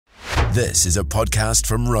This is a podcast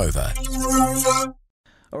from Rover.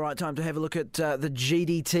 All right, time to have a look at the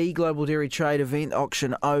GDT, Global Dairy Trade Event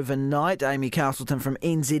auction overnight. Amy Castleton from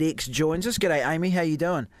NZX joins us. G'day, Amy. How you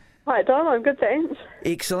doing? Hi, Dom. I'm good, thanks.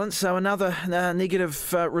 Excellent. So another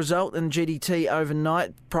negative result in GDT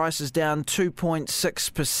overnight. Prices down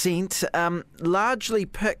 2.6%. Largely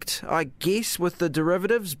picked, I guess, with the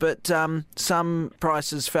derivatives, but some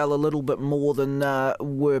prices fell a little bit more than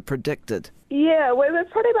were predicted. Yeah, we were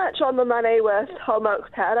pretty much on the money with whole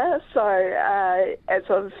milk powder. So as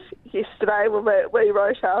of yesterday, when we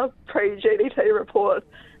wrote our pre-GDT report,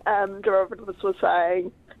 derivatives were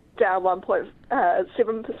saying down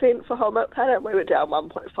 1.7% for whole milk powder, and we were down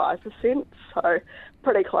 1.5%, so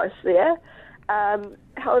pretty close there.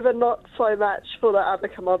 However, not so much for the other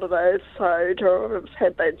commodities, so derivatives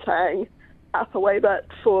have been saying up a wee bit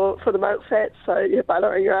for the milk fats, so your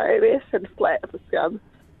butter and your AMS, and flat for scum,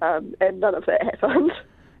 and none of that happened.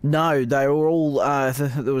 No, they were all,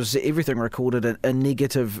 there was everything recorded a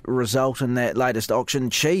negative result in that latest auction.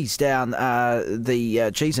 Cheese down,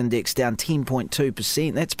 the cheese index down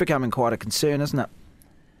 10.2%. That's becoming quite a concern, isn't it?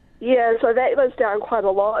 Yeah, so that was down quite a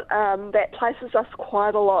lot. That places us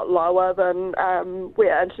quite a lot lower than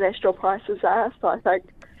where international prices are. So I think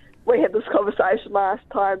we had this conversation last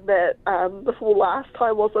time that the fall last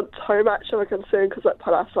time wasn't too much of a concern because it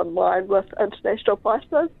put us in line with international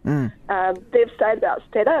prices. They've stayed about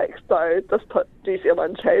static, so this put New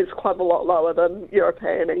Zealand cheese quite a lot lower than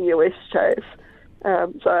European and US cheese.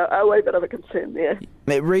 So a wee bit of a concern there.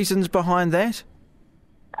 Reasons behind that?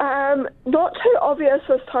 Not too obvious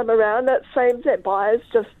this time around. It seems that buyers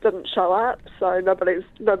just didn't show up, so nobody's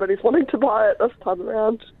wanting to buy it this time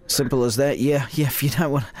around. Simple as that. Yeah. If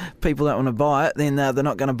people don't want to buy it, then they're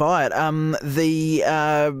not going to buy it. The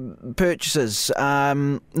purchases,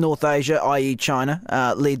 North Asia, i.e. China,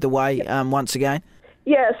 led the way once again.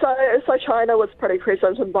 Yeah. So China was pretty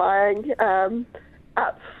present in buying,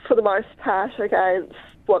 up for the most part against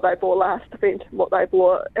what they bought last event and what they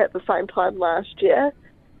bought at the same time last year.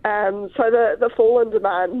 So the fall in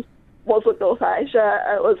demand wasn't North Asia,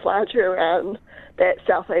 it was largely around that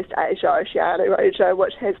Southeast Asia, Oceania region,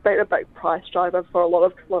 which has been a big price driver for a lot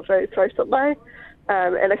of commodities recently,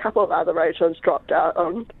 and a couple of other regions dropped out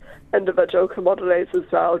on individual commodities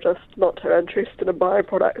as well, just not too interested in buying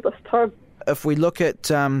product this time. If we look at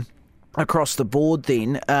across the board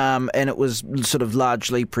then, and it was sort of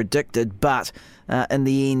largely predicted, but in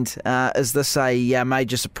the end, is this a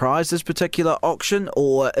major surprise, this particular auction,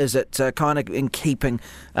 or is it kind of in keeping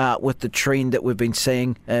with the trend that we've been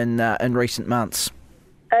seeing in recent months?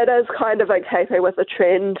 It is kind of in keeping with the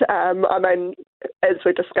trend. I mean, as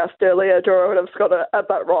we discussed earlier, derivatives got a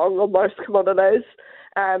bit wrong on most commodities,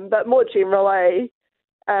 but more generally,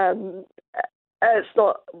 we're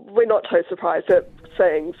not too surprised at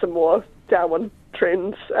seeing some more downward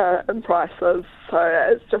trends in prices, so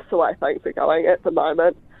it's just the way things are going at the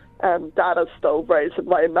moment. Data's still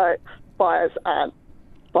reasonably mixed. Buyers aren't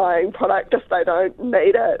buying product if they don't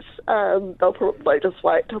need it. They'll probably just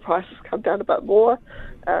wait till prices come down a bit more,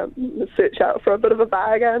 search out for a bit of a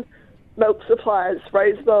bargain. Milk supply is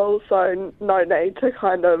reasonable, so no need to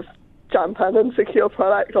kind of jump in and secure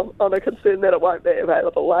product on a concern that it won't be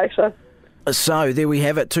available later. So there we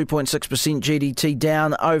have it, 2.6% GDT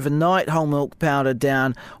down overnight, whole milk powder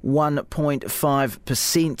down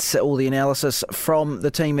 1.5%. All the analysis from the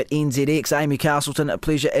team at NZX. Amy Castleton, a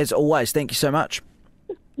pleasure as always. Thank you so much.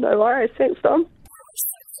 No worries. Thanks, Dom.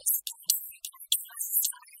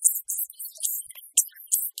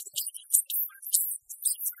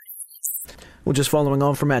 Well, just following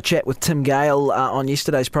on from our chat with Tim Gale on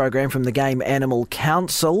yesterday's program from the Game Animal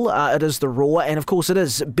Council, it is the Raw, and of course it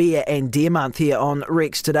is Bear and Deer Month here on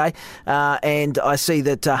Rex today, and I see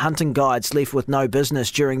that hunting guides left with no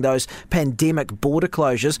business during those pandemic border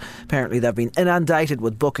closures. Apparently they've been inundated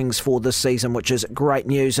with bookings for this season, which is great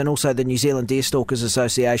news, and also the New Zealand Deerstalkers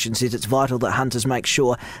Association says it's vital that hunters make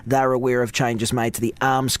sure they're aware of changes made to the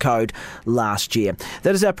Arms Code last year.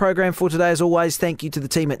 That is our program for today. As always, thank you to the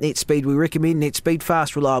team at NetSpeed. We recommend NetSpeed,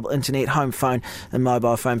 fast, reliable internet, home phone and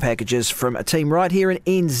mobile phone packages from a team right here in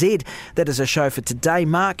NZ. That is our show for today.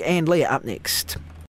 Mark and Leah up next.